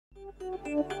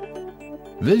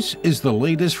This is the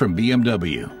latest from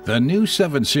BMW, the new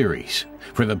 7 Series.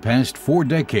 For the past 4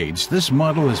 decades, this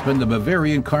model has been the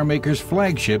Bavarian carmaker's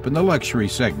flagship in the luxury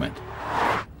segment.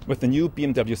 With the new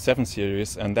BMW 7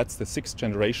 Series, and that's the 6th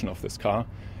generation of this car,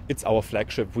 it's our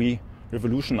flagship. We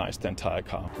revolutionized the entire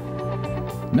car.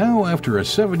 Now, after a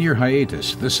 7-year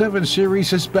hiatus, the 7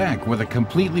 Series is back with a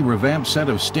completely revamped set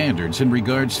of standards in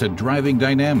regards to driving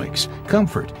dynamics,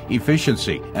 comfort,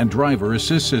 efficiency, and driver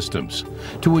assist systems.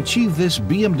 To achieve this,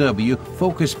 BMW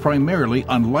focused primarily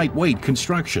on lightweight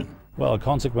construction. Well,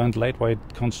 consequent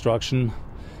lightweight construction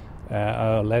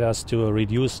led us to a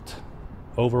reduced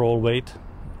overall weight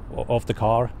of the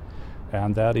car,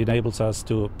 and that enables us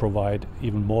to provide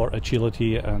even more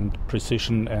agility and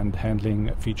precision and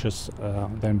handling features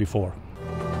than before.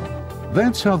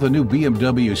 That's how the new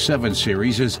BMW 7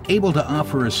 Series is able to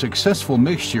offer a successful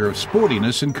mixture of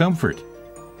sportiness and comfort.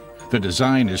 The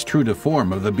design is true to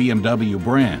form of the BMW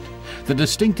brand. The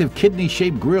distinctive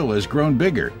kidney-shaped grille has grown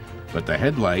bigger, but the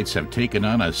headlights have taken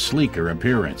on a sleeker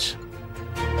appearance.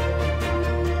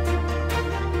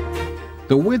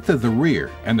 The width of the rear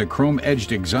and the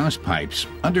chrome-edged exhaust pipes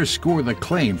underscore the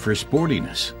claim for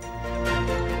sportiness.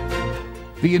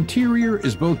 The interior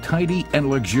is both tidy and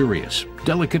luxurious.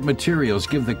 Delicate materials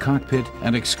give the cockpit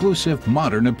an exclusive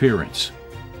modern appearance.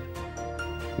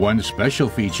 One special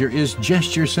feature is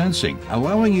gesture sensing,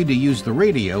 allowing you to use the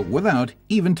radio without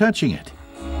even touching it.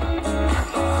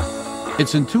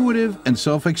 It's intuitive and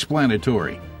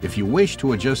self-explanatory. If you wish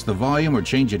to adjust the volume or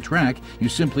change a track, you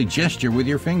simply gesture with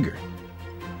your finger.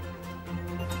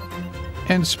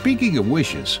 And speaking of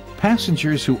wishes,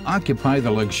 passengers who occupy the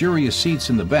luxurious seats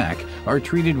in the back are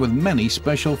treated with many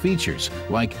special features,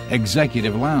 like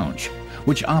Executive Lounge,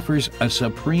 which offers a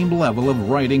supreme level of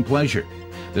riding pleasure.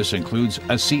 This includes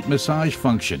a seat massage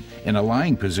function in a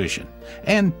lying position,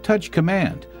 and Touch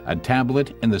Command, a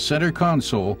tablet in the center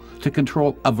console to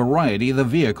control a variety of the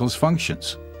vehicle's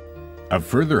functions. A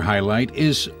further highlight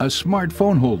is a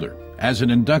smartphone holder, as an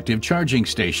inductive charging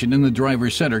station in the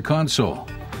driver's center console.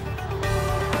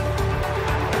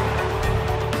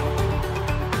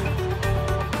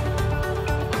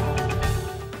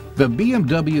 The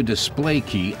BMW display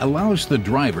key allows the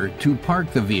driver to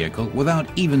park the vehicle without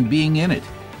even being in it.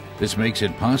 This makes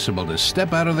it possible to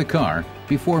step out of the car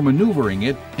before maneuvering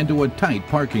it into a tight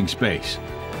parking space.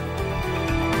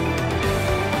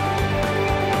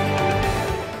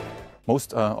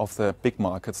 Most of the big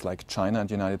markets like China and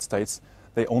the United States,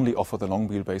 they only offer the long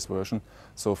wheelbase version.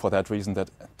 So for that reason, that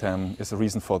is a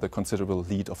reason for the considerable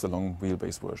lead of the long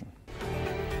wheelbase version.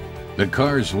 The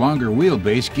car's longer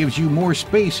wheelbase gives you more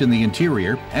space in the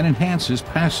interior and enhances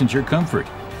passenger comfort.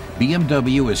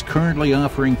 BMW is currently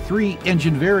offering 3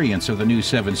 engine variants of the new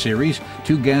 7 Series,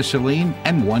 2 gasoline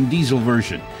and 1 diesel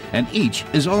version, and each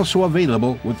is also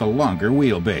available with a longer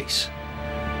wheelbase.